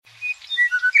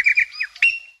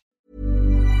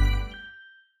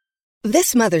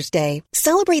This Mother's Day,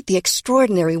 celebrate the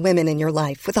extraordinary women in your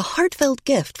life with a heartfelt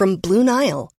gift from Blue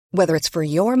Nile. Whether it's for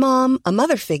your mom, a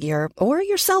mother figure, or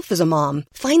yourself as a mom,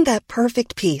 find that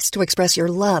perfect piece to express your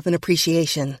love and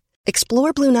appreciation.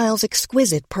 Explore Blue Nile's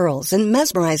exquisite pearls and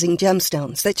mesmerizing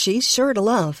gemstones that she's sure to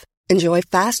love. Enjoy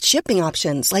fast shipping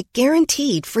options like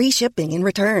guaranteed free shipping and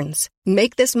returns.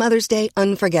 Make this Mother's Day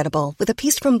unforgettable with a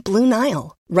piece from Blue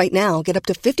Nile. Right now, get up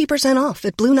to 50% off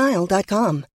at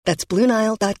BlueNile.com. That's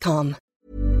BlueNile.com.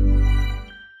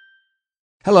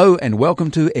 Hello and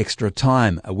welcome to Extra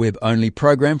Time, a web-only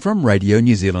program from Radio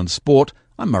New Zealand Sport.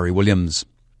 I'm Murray Williams.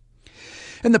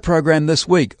 In the program this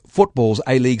week, football's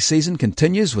A-League season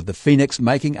continues with the Phoenix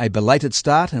making a belated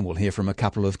start, and we'll hear from a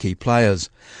couple of key players.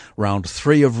 Round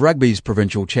 3 of rugby's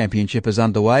provincial championship is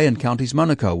underway, and Counties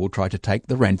Manukau will try to take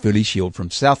the Ranfurly Shield from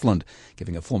Southland,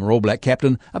 giving a former All Black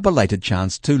captain a belated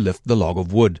chance to lift the log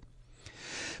of wood.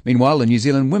 Meanwhile, the New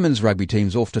Zealand women's rugby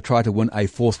team's off to try to win a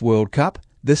 4th World Cup,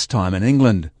 this time in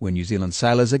England, where New Zealand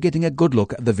sailors are getting a good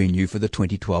look at the venue for the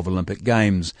 2012 Olympic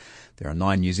Games. There are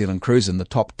 9 New Zealand crews in the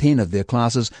top 10 of their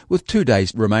classes, with 2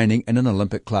 days remaining in an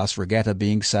Olympic-class regatta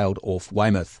being sailed off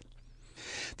Weymouth.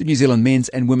 The New Zealand men's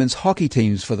and women's hockey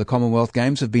teams for the Commonwealth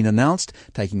Games have been announced,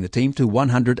 taking the team to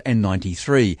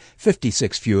 193,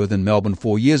 56 fewer than Melbourne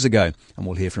 4 years ago, and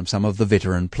we'll hear from some of the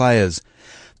veteran players.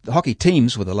 The hockey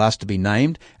teams were the last to be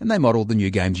named, and they modelled the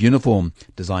new Games uniform,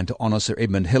 designed to honour Sir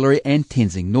Edmund Hillary and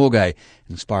Tenzing Norgay,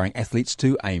 inspiring athletes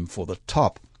to aim for the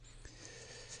top.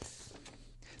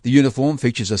 The uniform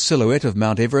features a silhouette of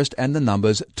Mount Everest and the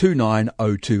numbers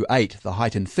 29028, the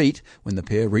height in feet, when the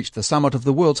pair reached the summit of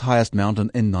the world's highest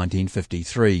mountain in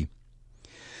 1953.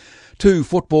 To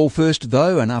football first,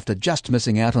 though, and after just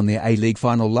missing out on their A-League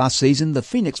final last season, the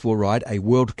Phoenix will ride a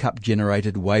World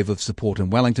Cup-generated wave of support in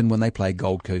Wellington when they play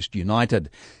Gold Coast United.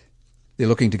 They're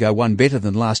looking to go one better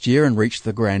than last year and reach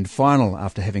the grand final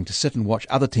after having to sit and watch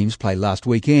other teams play last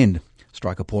weekend.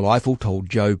 Striker Paul Eiffel told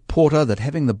Joe Porter that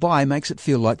having the bye makes it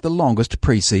feel like the longest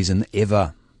pre-season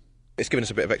ever. It's given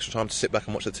us a bit of extra time to sit back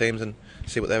and watch the teams and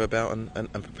see what they're about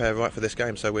and prepare right for this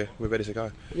game, so we're ready to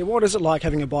go. Yeah, what is it like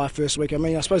having a bye first week? I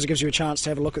mean, I suppose it gives you a chance to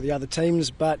have a look at the other teams,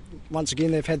 but once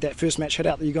again they've had that first match hit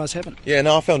out that you guys haven't. Yeah,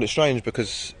 no, I found it strange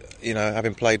because, you know,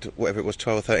 having played whatever it was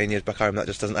 12 or 13 years back home, that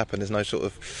just doesn't happen. There's no sort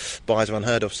of byes are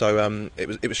unheard of, so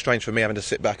it was strange for me having to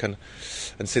sit back and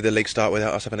see the league start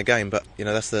without us having a game, but you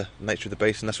know, that's the nature of the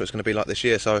beast and that's what it's going to be like this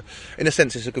year, so in a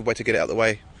sense it's a good way to get it out of the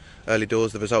way. Early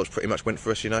doors, the results pretty much went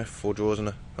for us, you know, 4 draws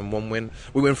and 1 win.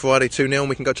 We win Friday 2-0 and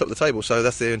we can go top of the table, so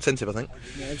that's the incentive, I think.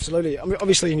 Yeah, absolutely. I mean,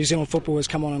 obviously New Zealand football has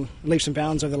come on in leaps and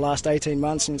bounds over the last 18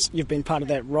 months since you've been part of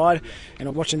that ride,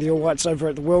 and watching the All Whites over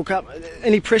at the World Cup.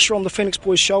 Any pressure on the Phoenix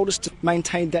boys' shoulders to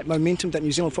maintain that momentum that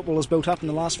New Zealand football has built up in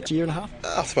the last year and a half?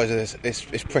 I suppose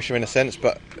it's pressure in a sense,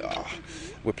 but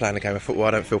we're playing a game of football.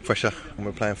 I don't feel pressure when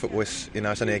we're playing football. It's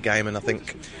only a game, and I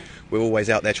think we're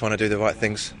always out there trying to do the right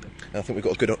things. And I think we've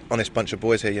got a good, honest bunch of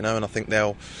boys here, you know, and I think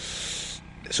they'll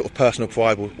sort of personal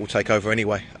pride will take over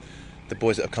anyway. The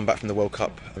boys that have come back from the World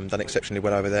Cup have done exceptionally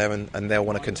well over there, and they'll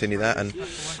want to continue that. And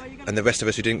the rest of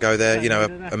us who didn't go there, you know,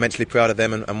 are immensely proud of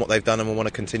them and what they've done, and we'll want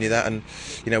to continue that. And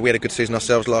you know, we had a good season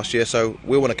ourselves last year, so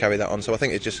we'll want to carry that on. So I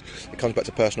think it comes back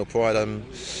to personal pride.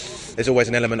 There's always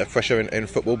an element of pressure in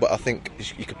football, but I think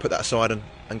you could put that aside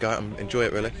and go out and enjoy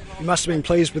it, really. You must have been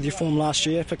pleased with your form last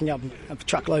year, picking up a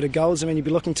truckload of goals. I mean, you'd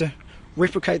be looking to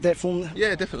replicate that form?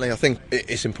 Yeah, definitely. I think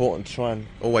it's important to try and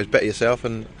always better yourself,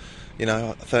 and you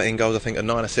know, 13 goals I think and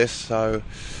 9 assists, so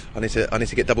I need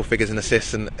to get double figures in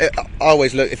assists, and I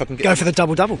always look if I can go for the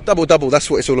double. That's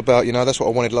what it's all about, you know. That's what I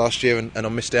wanted last year, and I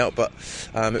missed out, but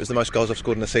it was the most goals I've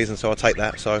scored in the season, so I'll take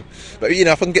that. So, but you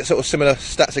know, if I can get sort of similar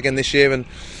stats again this year, and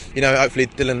you know, hopefully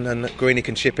Dylan and Greeny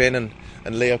can chip in and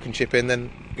Leo can chip in,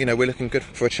 then you know, we're looking good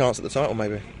for a chance at the title,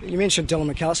 maybe. You mentioned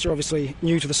Dylan McAllister, obviously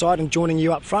new to the side and joining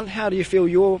you up front. How do you feel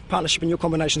your partnership and your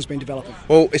combination's been developing?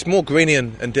 Well, it's more Greeny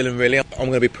and Dylan, really. I'm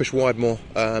going to be pushed wide more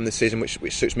this season, which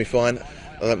suits me fine.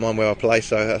 I don't mind where I play,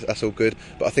 so that's all good.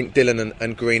 But I think Dylan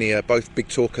and Greeny are both big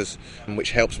talkers,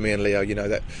 which helps me and Leo. You know,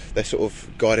 that they're sort of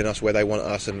guiding us where they want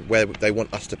us and where they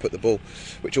want us to put the ball,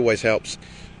 which always helps.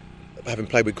 Having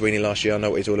played with Greeny last year, I know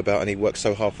what he's all about, and he works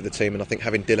so hard for the team, and I think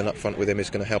having Dylan up front with him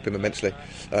is going to help him immensely.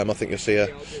 I think you'll see a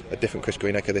different Chris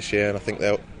Greenacre this year, and I think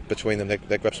between them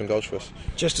they grab some goals for us.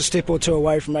 Just a step or two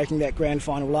away from making that grand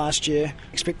final last year,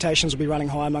 expectations will be running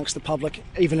high amongst the public,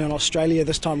 even in Australia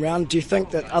this time round. Do you think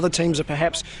that other teams are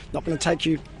perhaps not going to take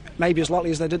you maybe as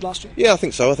lightly as they did last year? Yeah, I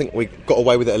think so. I think we got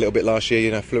away with it a little bit last year, you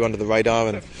know, flew under the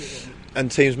radar, and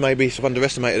teams maybe sort of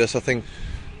underestimated us. I think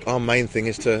our main thing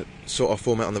is to sort of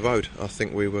format on the road. I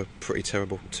think we were pretty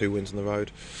terrible. 2 wins on the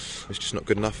road. It's just not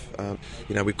good enough.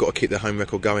 We've got to keep the home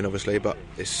record going, obviously, but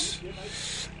it's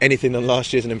anything on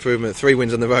last year's an improvement. 3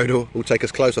 wins on the road will take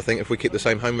us close, I think, if we keep the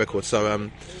same home record. So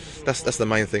that's the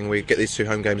main thing. We get these 2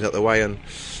 home games out of the way and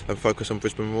focus on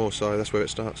Brisbane Roar. So that's where it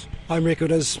starts. Home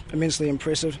record is immensely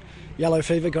impressive. Yellow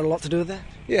fever got a lot to do with that?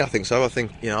 Yeah, I think so. I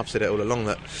think, I've said it all along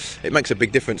that it makes a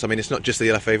big difference. I mean, it's not just the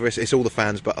yellow fever, it's all the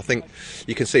fans, but I think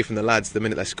you can see from the lads, the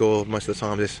minute they score, most of the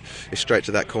time it's straight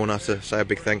to that corner to say a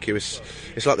big thank you. It's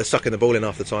like they're sucking the ball in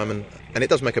half the time, and it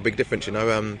does make a big difference,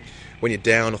 when you're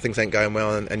down or things ain't going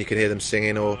well and you can hear them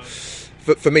singing. Or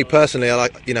for me personally, I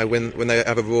like, when they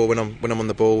have a roar when I'm on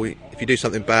the ball, if you do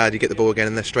something bad, you get the ball again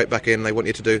and they're straight back in, they want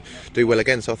you to do well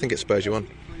again, so I think it spurs you on.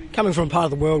 Coming from part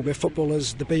of the world where football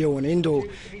is the be-all and end-all,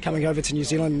 coming over to New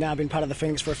Zealand, now been part of the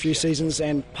Phoenix for a few seasons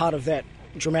and part of that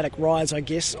dramatic rise, I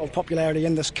guess, of popularity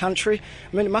in this country.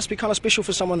 I mean, it must be kind of special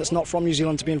for someone that's not from New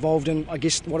Zealand to be involved in, I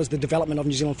guess, what is the development of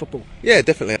New Zealand football? Yeah,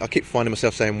 definitely. I keep finding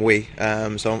myself saying we,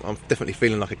 so I'm definitely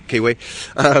feeling like a Kiwi.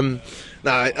 No,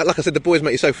 like I said, the boys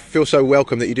make you feel so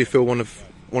welcome that you do feel one of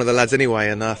the lads anyway,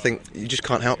 and I think you just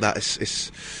can't help that.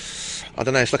 It's I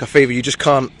don't know, it's like a fever, you just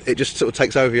can't, it just sort of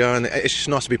takes over you, and it's just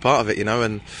nice to be part of it,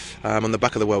 and on the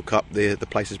back of the World Cup, the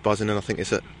place is buzzing, and I think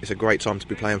it's a great time to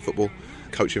be playing football,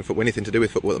 coaching football, anything to do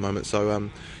with football at the moment, so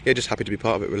just happy to be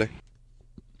part of it, really.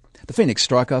 The Phoenix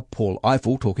striker Paul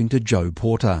Eiffel talking to Joe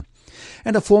Porter.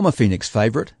 And a former Phoenix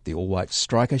favourite, the all-white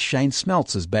striker Shane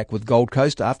Smeltz, is back with Gold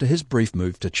Coast after his brief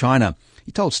move to China.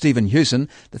 He told Stephen Hewson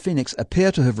the Phoenix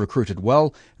appear to have recruited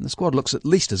well, and the squad looks at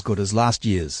least as good as last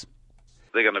year's.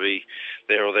 They're going to be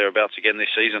there or thereabouts again this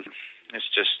season. It's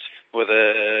just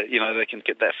whether they can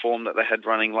get that form that they had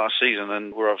running last season,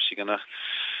 and we're obviously going to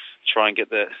try and get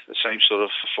the same sort of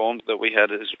form that we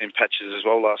had in patches as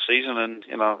well last season, and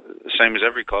the same as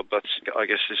every club. But I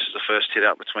guess this is the first hit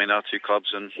out between our 2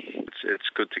 clubs, and it's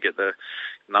good to get the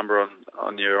number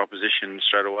on your opposition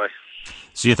straight away.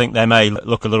 So you think they may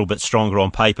look a little bit stronger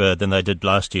on paper than they did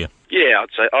last year? Yeah,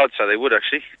 I'd say they would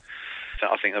actually.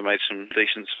 I think they've made some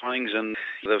decent signings, and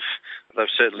they've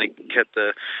certainly kept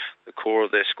the core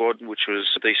of their squad, which was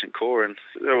a decent core, and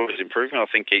they're always improving. I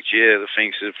think each year the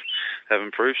Phoenix have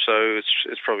improved, so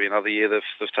it's probably another year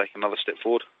they've taken another step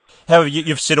forward. How have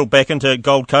you've settled back into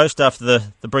Gold Coast after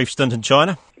the brief stint in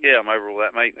China? Yeah, I'm over all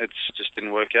that, mate. It just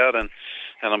didn't work out, and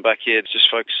I'm back here just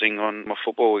focusing on my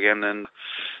football again, and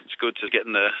it's good to get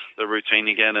in the routine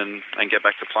again and get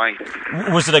back to playing.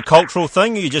 Was it a cultural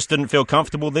thing? You just didn't feel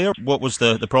comfortable there? What was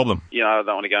the problem? I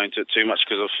don't want to go into it too much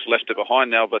because I've left it behind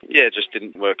now, but yeah, it just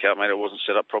didn't work out, mate. It wasn't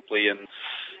set up properly and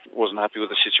wasn't happy with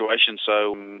the situation,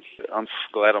 so I'm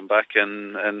glad I'm back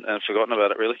and forgotten about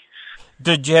it, really.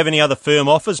 Did you have any other firm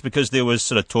offers? Because there was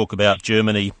sort of talk about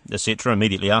Germany, etc.,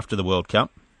 immediately after the World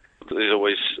Cup. There's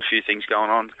always a few things going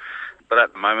on. But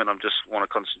at the moment, I just want to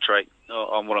concentrate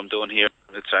on what I'm doing here.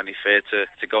 It's only fair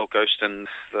to Gold Coast, and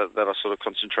that I sort of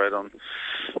concentrate on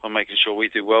making sure we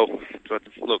do well. But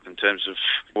look, in terms of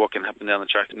what can happen down the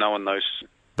track, no one knows.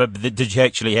 But did you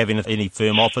actually have any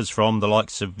firm offers from the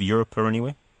likes of Europe or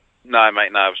anywhere? No,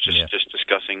 mate, no. I was just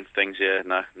discussing things,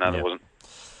 No, there wasn't.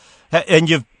 And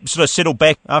you've sort of settled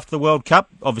back after the World Cup.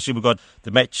 Obviously, we've got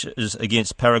the matches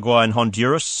against Paraguay and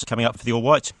Honduras coming up for the All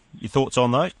Whites. Your thoughts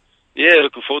on those? Yeah,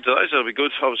 looking forward to those. That'll be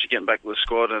good. Obviously, getting back with the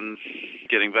squad and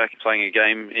getting back playing a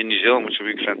game in New Zealand, which will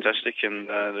be fantastic, and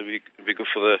it'll be good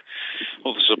for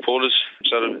all the supporters.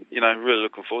 So, really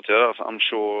looking forward to it. I'm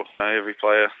sure every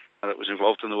player that was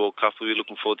involved in the World Cup will be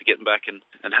looking forward to getting back and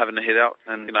having a hit out,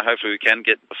 and hopefully we can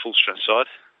get a full strength side.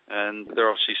 And there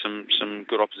are obviously some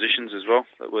good oppositions as well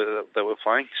that we're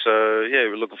playing. So yeah,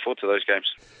 we're looking forward to those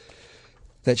games.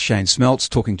 That's Shane Smeltz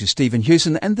talking to Stephen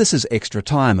Hewson, and this is Extra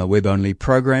Time, a web-only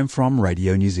program from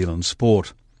Radio New Zealand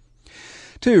Sport.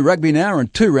 To rugby now,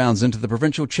 and 2 rounds into the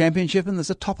Provincial Championship, and there's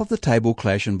a top-of-the-table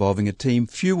clash involving a team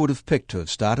few would have picked to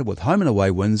have started with home and away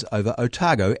wins over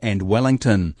Otago and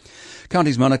Wellington.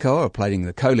 Counties Manukau are playing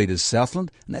the co-leaders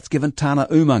Southland, and that's given Tana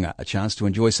Umaga a chance to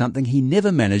enjoy something he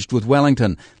never managed with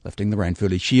Wellington, lifting the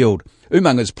Ranfurly Shield.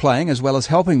 Umanga's playing as well as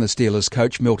helping the Steelers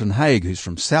coach Milton Haig, who's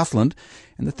from Southland,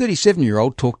 and the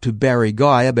 37-year-old talked to Barry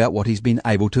Guy about what he's been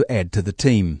able to add to the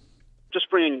team. Just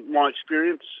bringing my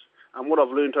experience and what I've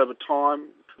learned over time,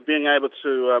 being able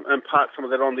to impart some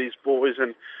of that on these boys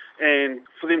and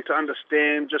for them to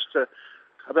understand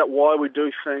about why we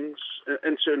do things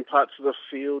in certain parts of the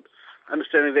field,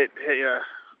 understanding that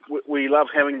we love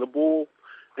having the ball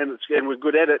and we're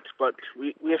good at it, but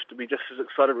we have to be just as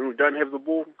excited when we don't have the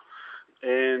ball.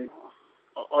 And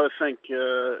I think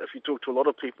if you talk to a lot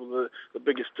of people, the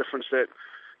biggest difference that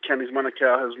Counties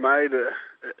Manukau has made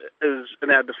is in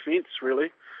our defence,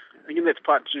 really. Again, that's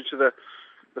part due to the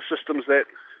systems that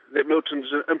Milton's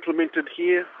implemented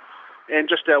here, and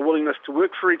just our willingness to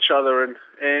work for each other and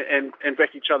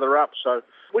back each other up. So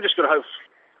we're just got to hope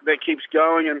that keeps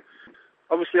going. And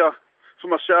obviously, for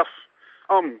myself,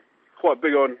 I'm quite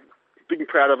big on being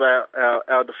proud of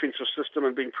our defensive system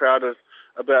and being proud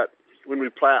about when we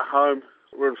play at home,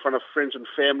 we're in front of friends and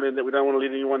family, and that we don't want to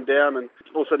let anyone down, and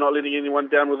also not letting anyone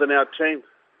down within our team.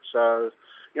 So,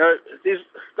 there's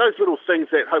those little things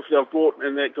that hopefully I've brought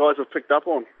and that guys have picked up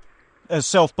on. As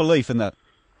self-belief in that?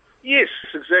 Yes,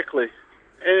 exactly.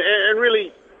 And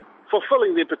really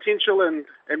fulfilling their potential and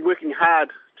working hard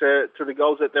to the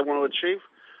goals that they want to achieve.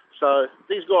 So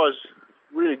these guys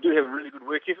really do have a really good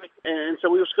work ethic, and so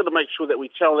we've just got to make sure that we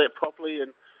tell that properly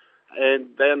and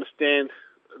they understand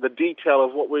the detail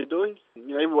of what we're doing.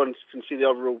 Everyone can see the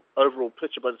overall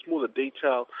picture, but it's more the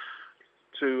detail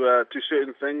to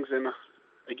certain things. And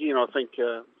again, I think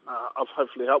I've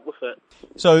hopefully helped with that.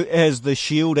 So has the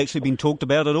Shield actually been talked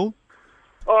about at all?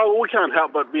 Oh, well, we can't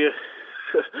help but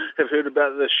have heard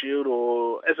about the Shield,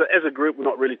 or as a group, we're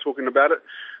not really talking about it.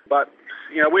 But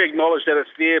we acknowledge that it's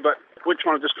there, but we're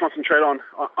trying to just concentrate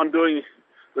on doing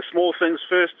the small things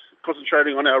first,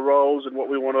 concentrating on our roles and what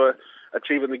we want to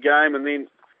achieve in the game, and then,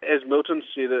 as Milton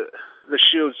said, the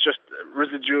Shield's just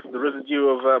the residue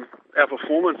of our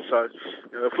performance. So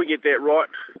if we get that right,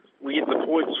 we get the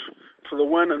points for the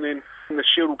win, and then the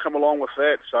Shield will come along with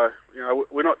that. So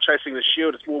we're not chasing the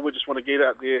Shield. It's more we just want to get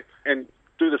out there and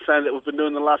do the same that we've been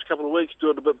doing the last couple of weeks,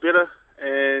 do it a bit better,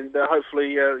 and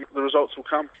hopefully the results will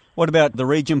come. What about the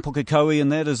region, Pukekohe,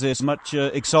 and that? Is there much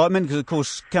excitement? Because, of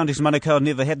course, Counties Manukau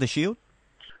never had the Shield.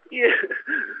 Yeah.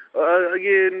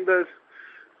 Again,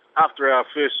 after our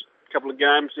first couple of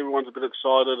games, everyone's a bit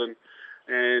excited,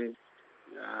 and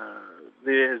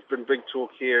there has been big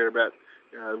talk here about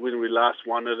when we last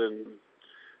won it, and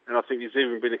I think there's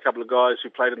even been a couple of guys who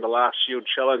played in the last Shield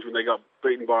Challenge when they got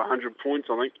beaten by 100 points,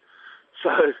 I think. So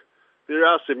there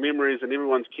are some memories, and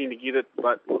everyone's keen to get it,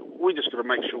 but we just got to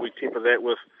make sure we temper that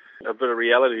with a bit of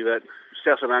reality that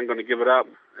Southland aren't going to give it up,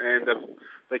 and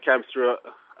they came through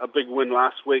a big win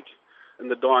last week in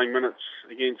the dying minutes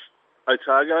against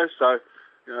Otago. So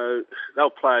they'll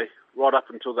play right up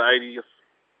until the 80th,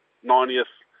 90th,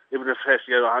 even if it has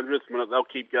to go to 100th minute, they'll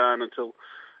keep going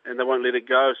and they won't let it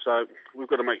go. So we've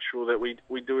got to make sure that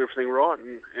we do everything right,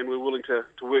 and we're willing to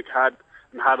work hard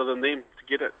and harder than them to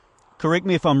get it. Correct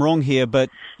me if I'm wrong here, but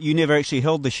you never actually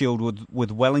held the Shield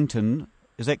with Wellington.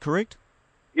 Is that correct?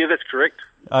 Yeah, that's correct.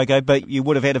 Okay, but you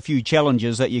would have had a few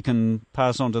challenges that you can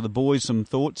pass on to the boys, some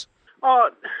thoughts? Oh,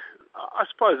 I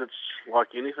suppose it's like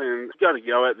anything. You've got to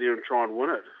go out there and try and win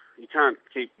it. You can't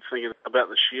keep thinking about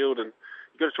the Shield, and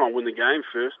you've got to try and win the game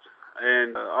first.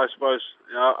 And I suppose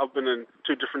I've been in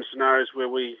two different scenarios where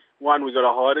we got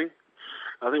a hiding.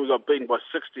 I think we got beaten by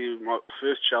 60 in my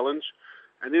first challenge.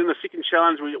 And then the second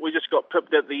challenge, we just got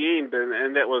pipped at the end,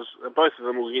 and that was, both of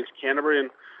them were against Canterbury.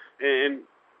 And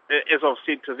as I've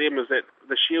said to them, is that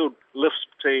the Shield lifts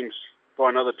teams by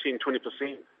another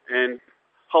 10-20% and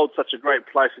holds such a great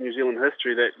place in New Zealand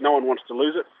history that no one wants to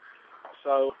lose it.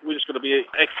 So we just got to be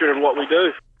accurate in what we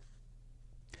do.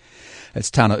 It's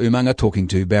Tana Umanga talking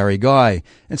to Barry Guy.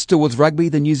 And still with rugby,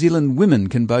 the New Zealand women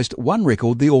can boast one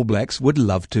record the All Blacks would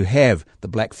love to have. The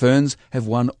Black Ferns have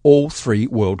won all 3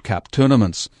 World Cup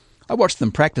tournaments. I watched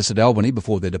them practice at Albany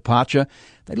before their departure.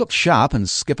 They looked sharp, and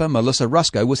skipper Melissa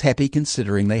Rusco was happy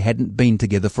considering they hadn't been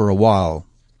together for a while.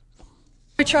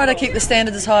 We try to keep the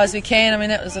standards as high as we can. I mean,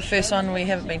 that was the first one. We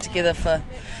haven't been together for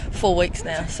 4 weeks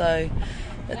now, so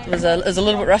it was a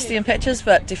little bit rusty in patches,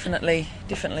 but definitely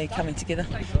coming together.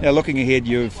 Now, looking ahead,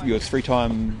 you're 3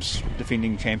 times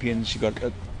defending champions. You've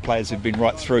got players who've been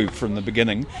right through from the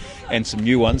beginning, and some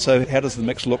new ones. So how does the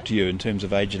mix look to you in terms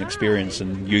of age and experience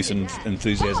and youth and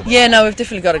enthusiasm? Yeah, no, we've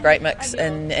definitely got a great mix,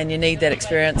 and you need that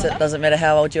experience. It doesn't matter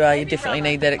how old you are, you definitely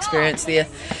need that experience there,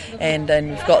 and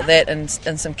we've got that in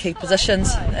some key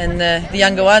positions. And the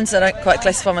younger ones, I don't quite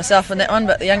classify myself in that one,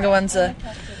 but the younger ones are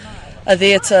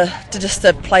there to just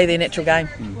play their natural game.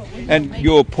 And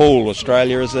your pool,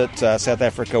 Australia, is it? South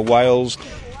Africa, Wales.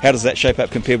 How does that shape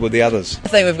up compared with the others? I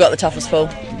think we've got the toughest pool.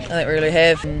 I think we really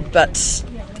have. But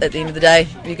at the end of the day,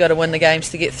 you've got to win the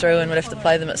games to get through, and we'll have to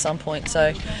play them at some point.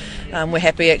 So we're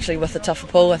happy actually with the tougher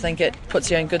pool. I think it puts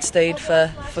you in good stead for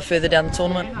further down the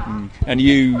tournament. And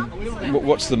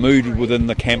what's the mood within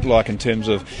the camp like in terms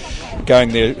of going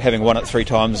there, having won it 3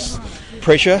 times?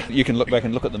 Pressure? You can look back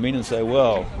and look at the men and say,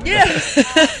 well... Yeah.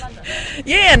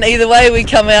 Yeah, and either way we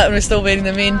come out and we're still beating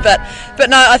the men. But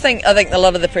no, I think a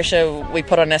lot of the pressure we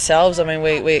put on ourselves. I mean,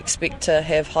 we expect to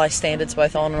have high standards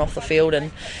both on and off the field,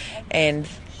 and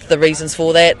the reasons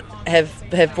for that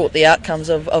have brought the outcomes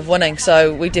of winning.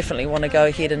 So we definitely want to go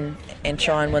ahead and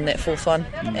try and win that fourth one.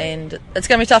 And it's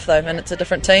going to be tough though, and it's a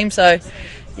different team. So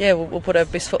yeah, we'll put our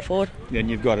best foot forward. Yeah, and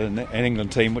you've got an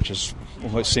England team which is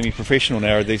almost semi-professional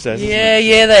now these days.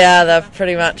 Yeah, they are. They're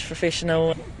pretty much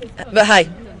professional. But hey,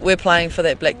 we're playing for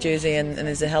that black jersey, and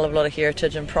there's a hell of a lot of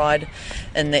heritage and pride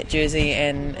in that jersey,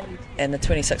 and the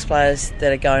 26 players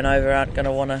that are going over aren't going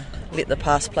to want to let the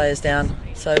past players down.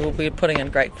 So we'll be putting in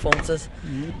great performances.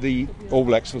 The All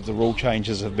Blacks with the rule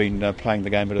changes have been playing the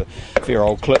game at a fair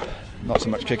old clip. Not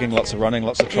so much kicking, lots of running,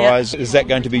 lots of tries. Is that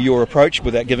going to be your approach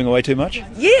without giving away too much?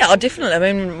 Yeah, definitely. I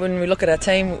mean, when we look at our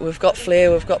team, we've got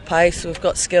flair, we've got pace, we've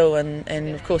got skill, and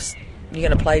of course you're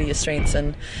going to play to your strengths,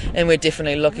 and we're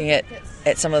definitely looking at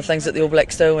some of the things that the All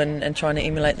Blacks do and trying to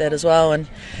emulate that as well, and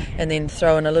then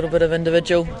throw in a little bit of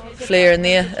individual flair in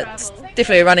there. It's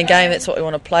definitely a running game, that's what we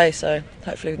want to play, so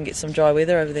hopefully we can get some dry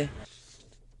weather over there.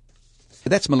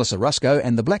 That's Melissa Rusco,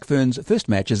 and the Black Ferns' first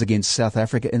match is against South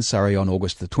Africa in Surrey on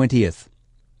August the 20th.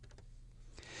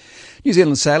 New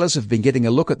Zealand sailors have been getting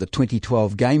a look at the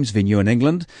 2012 Games venue in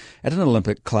England at an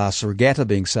Olympic-class regatta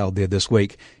being sailed there this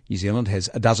week. New Zealand has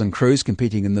a dozen crews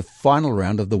competing in the final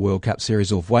round of the World Cup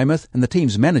Series off Weymouth, and the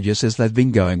team's manager says they've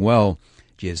been going well.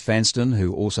 Jez Fanston,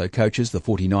 who also coaches the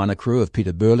 49er crew of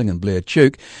Peter Burling and Blair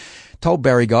Tuke, told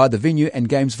Barry Guy the venue and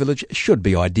Games Village should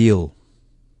be ideal.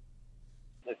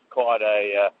 It's quite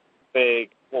a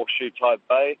big horseshoe-type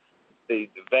bay. The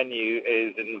venue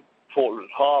is in Portland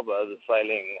Harbour, the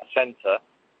sailing centre,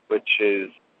 which is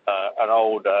an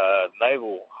old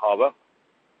naval harbour.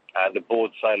 The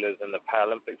board sailors and the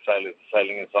Paralympic sailors are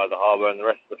sailing inside the harbour, and the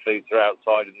rest of the fleets are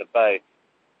outside in the bay.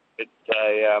 It's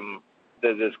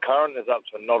there's current, there's up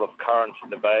to a knot of current in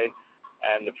the bay,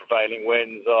 and the prevailing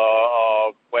winds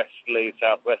are westerly,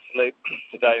 southwesterly.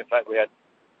 Today, in fact, we had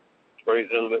breeze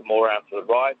a little bit more out to the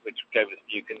right, which gave us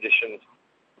new conditions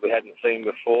we hadn't seen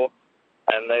before.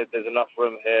 And there's enough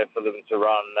room here for them to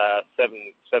run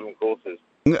seven courses.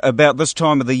 About this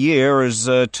time of the year, is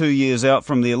 2 years out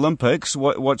from the Olympics,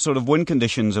 what sort of wind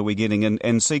conditions are we getting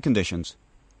and sea conditions?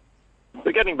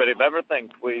 We're getting a bit of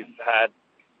everything. We've had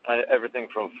everything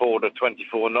from 4 to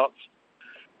 24 knots.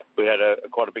 We had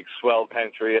quite a big swell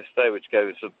came through yesterday, which gave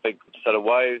us a big set of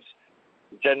waves.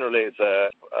 Generally, it's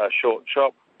a short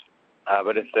chop,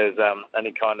 but if there's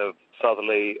any kind of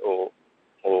southerly or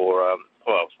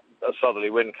a southerly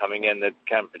wind coming in, that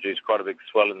can produce quite a big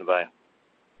swell in the bay.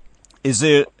 Is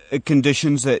there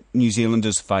conditions that New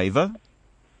Zealanders favour?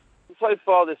 So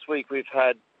far this week we've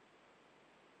had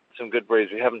some good breeze.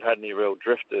 We haven't had any real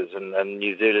drifters, and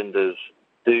New Zealanders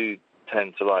do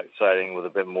tend to like sailing with a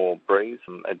bit more breeze.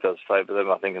 It does favour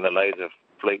them. I think in the laser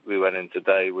fleet we went in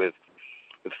today with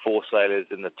 4 sailors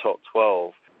in the top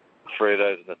 12, 3 of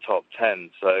those in the top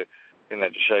 10. So I think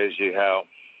that just shows you how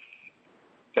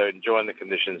they're enjoying the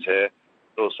conditions here,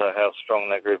 but also how strong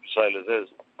that group of sailors is.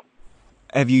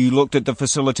 Have you looked at the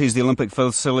facilities, the Olympic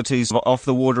facilities off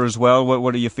the water as well?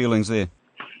 What are your feelings there?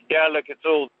 Yeah, look, it's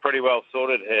all pretty well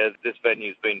sorted here. This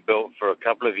venue's been built for a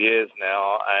couple of years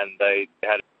now, and they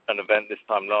had an event this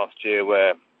time last year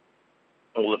where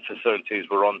all the facilities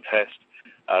were on test.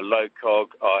 LOCOG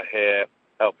are here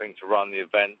helping to run the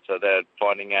event, so they're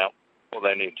finding out what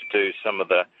they need to do. Some of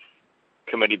the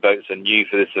committee boats are new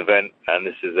for this event, and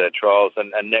this is their trials.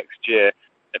 And next year,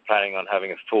 they're planning on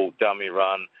having a full dummy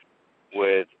run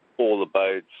with all the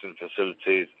boats and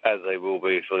facilities as they will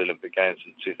be for the Olympic Games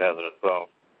in 2012.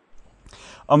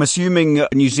 I'm assuming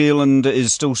New Zealand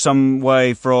is still some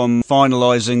way from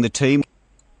finalising the team.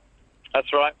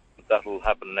 That's right. That'll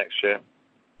happen next year.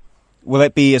 Will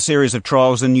that be a series of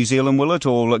trials in New Zealand, will it,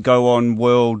 or will it go on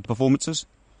world performances?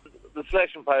 The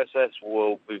selection process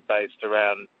will be based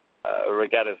around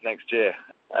regattas next year,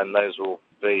 and those will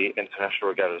be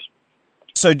international regattas.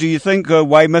 So do you think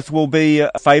Weymouth will be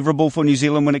favourable for New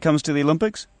Zealand when it comes to the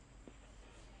Olympics?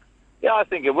 Yeah, I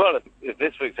think it will, if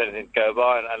this week's anything to go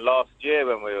by. And last year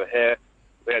when we were here,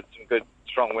 we had some good,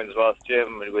 strong wins last year. I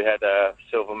mean, we had a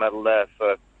silver medal there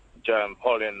for Joe and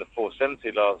Polly in the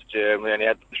 470 last year, and we only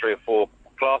had 3 or 4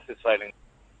 classes sailing.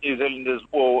 New Zealanders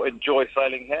will enjoy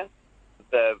sailing here.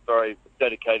 They're a very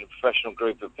dedicated professional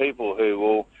group of people who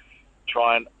will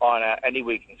try and iron out any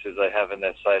weaknesses they have in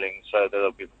their sailing so that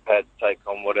they'll be prepared to take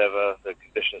on whatever the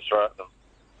conditions throw at them.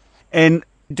 And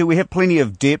do we have plenty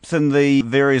of depth in the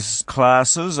various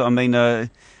classes? I mean, are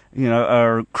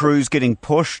crews getting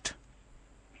pushed?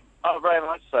 Oh, very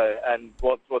much so. And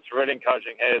what's really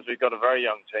encouraging here is we've got a very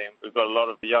young team. We've got a lot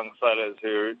of young sailors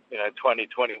who are, 20,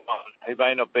 21, who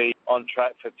may not be on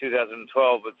track for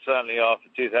 2012, but certainly are for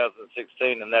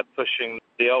 2016. And they're pushing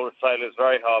the older sailors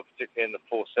very hard, particularly in the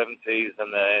 470s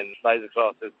and in laser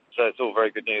classes. So it's all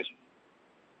very good news.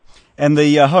 And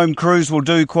the home crews will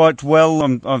do quite well.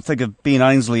 I think of Ben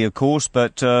Ainsley, of course,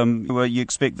 but you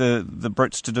expect the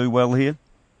Brits to do well here?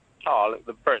 Oh, look,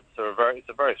 the Brits it's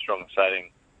a very strong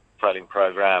sailing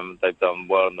program. They've done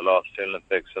well in the last two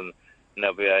Olympics, and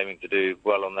they'll be aiming to do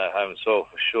well on their home soil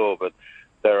for sure. But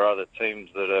there are other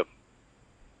teams that are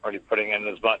already putting in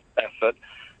as much effort.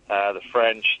 The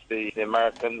French, the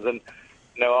Americans, and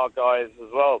our guys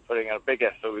as well putting in a big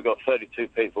effort. We've got 32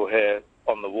 people here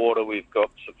on the water. We've got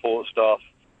support staff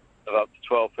of up to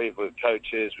 12 people with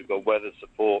coaches. We've got weather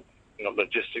support,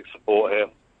 logistics support here,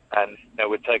 and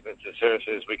we're taking it as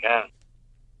seriously as we can.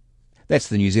 That's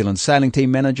the New Zealand sailing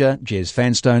team manager, Jez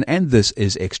Vanstone, and this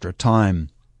is Extra Time.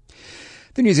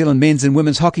 The New Zealand men's and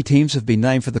women's hockey teams have been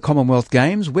named for the Commonwealth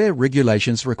Games, where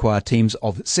regulations require teams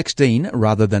of 16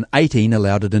 rather than 18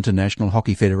 allowed at International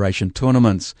Hockey Federation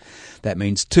tournaments. That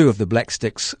means 2 of the Black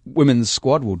Sticks women's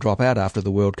squad will drop out after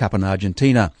the World Cup in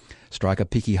Argentina, striker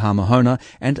Piki Hamahona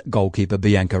and goalkeeper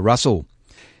Bianca Russell.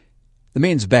 The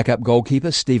men's backup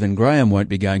goalkeeper Stephen Graham won't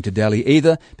be going to Delhi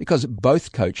either because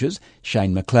both coaches,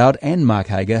 Shane McLeod and Mark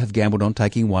Hager, have gambled on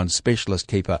taking one specialist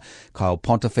keeper, Kyle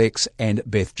Pontifex and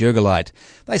Beth Jurgelite.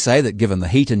 They say that given the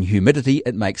heat and humidity,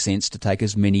 it makes sense to take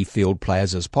as many field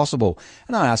players as possible.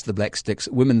 And I asked the Black Sticks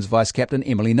women's vice-captain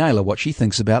Emily Naylor what she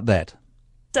thinks about that.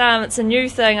 It's a new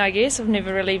thing, I guess. I've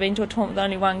never really been to a tournament with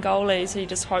only one goalie, so you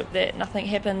just hope that nothing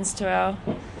happens to our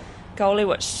goalie,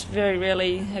 which very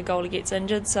rarely a goalie gets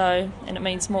injured, and it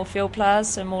means more field players,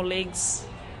 so more legs.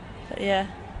 But yeah.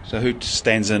 So who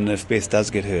stands in if Beth does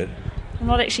get hurt? I'm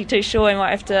not actually too sure. I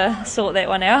might have to sort that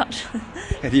one out.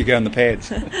 How do you go on the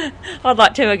pads? I'd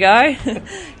like to have a go.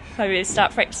 Maybe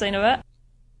start practicing a bit.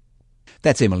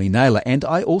 That's Emily Naylor, and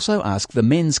I also asked the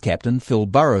men's captain Phil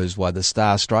Burrows why the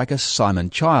star striker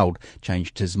Simon Child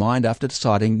changed his mind after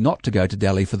deciding not to go to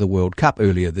Delhi for the World Cup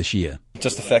earlier this year.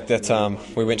 Just the fact that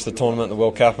we went to the tournament, the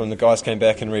World Cup, and the guys came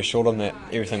back and reassured him that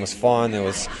everything was fine. There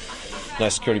was no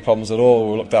security problems at all.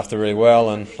 We were looked after really well,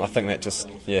 and I think that just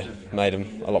made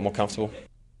him a lot more comfortable.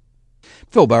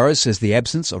 Phil Burrows says the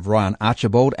absence of Ryan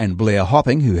Archibald and Blair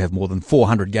Hopping, who have more than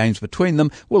 400 games between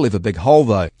them, will leave a big hole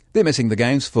though. They're missing the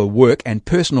games for work and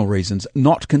personal reasons,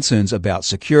 not concerns about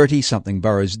security, something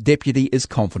Burrows' deputy is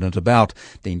confident about.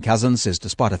 Dean Cousins says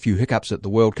despite a few hiccups at the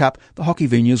World Cup, the hockey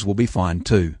venues will be fine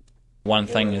too. One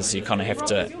thing is you kind of have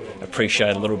to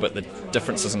appreciate a little bit the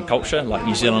differences in culture. Like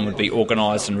New Zealand would be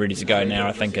organised and ready to go now.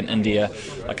 I think in India,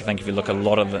 I think if you look at a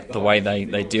lot of the way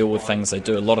they deal with things, they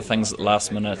do a lot of things at the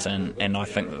last minute, and I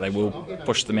think that they will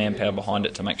push the manpower behind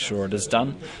it to make sure it is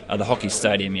done. The hockey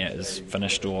stadium, is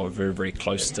finished or very, very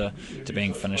close to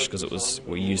being finished because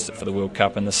we used it for the World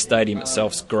Cup, and the stadium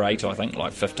itself's great, I think,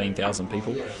 like 15,000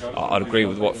 people. I'd agree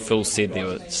with what Phil said. They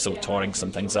were still tidying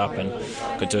some things up and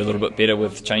could do a little bit better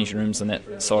with changing rooms and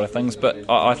that side of things, but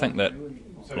I think that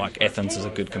Athens is a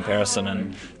good comparison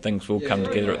and things will come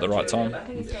together at the right time.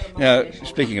 Now,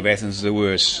 speaking of Athens, there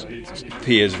were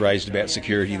fears raised about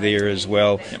security there as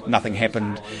well. Yep. Nothing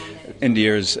happened.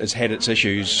 India has had its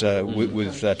issues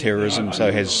with terrorism,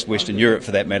 so has Western Europe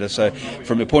for that matter. So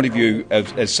from the point of view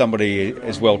of as somebody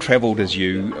as well travelled as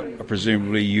you,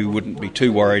 presumably you wouldn't be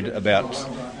too worried about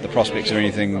the prospects of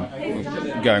anything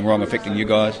going wrong affecting you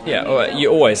guys? Yeah, well, you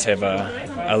always have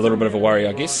a little bit of a worry,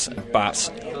 I guess, but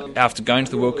after going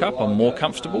to the World Cup, I'm more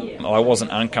comfortable. I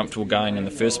wasn't uncomfortable going in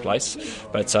the first place,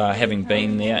 but having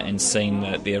been there and seen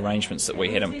the arrangements that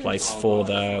we had in place for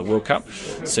the World Cup,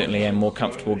 certainly am more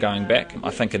comfortable going back.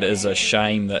 I think it is a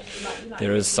shame that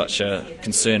there is such a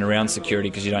concern around security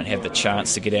because you don't have the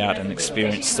chance to get out and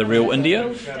experience the real India,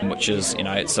 which is,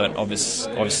 it's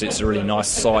obviously it's a really nice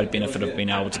side benefit of being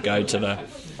able to go to the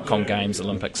Com Games,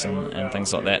 Olympics and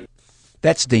things like that.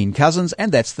 That's Dean Cousins,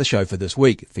 and that's the show for this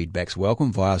week. Feedback's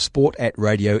welcome via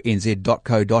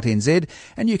sport@radionz.co.nz,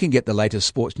 and you can get the latest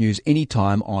sports news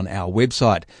anytime on our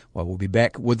website. Well, we'll be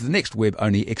back with the next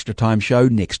web-only Extra Time show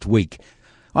next week.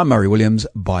 I'm Murray Williams.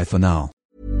 Bye for now.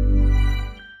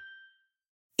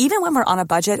 Even when we're on a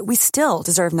budget, we still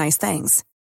deserve nice things.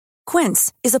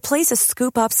 Quince is a place to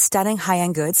scoop up stunning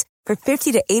high-end goods for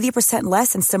 50 to 80%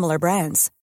 less than similar brands.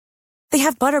 They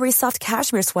have buttery soft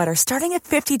cashmere sweaters starting at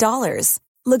 $50,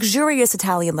 luxurious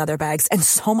Italian leather bags, and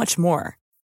so much more.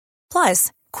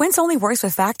 Plus, Quince only works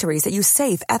with factories that use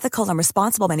safe, ethical, and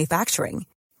responsible manufacturing.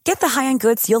 Get the high-end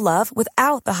goods you'll love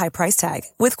without the high price tag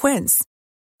with Quince.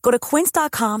 Go to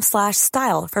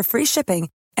quince.com/style for free shipping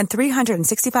and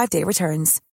 365-day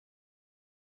returns.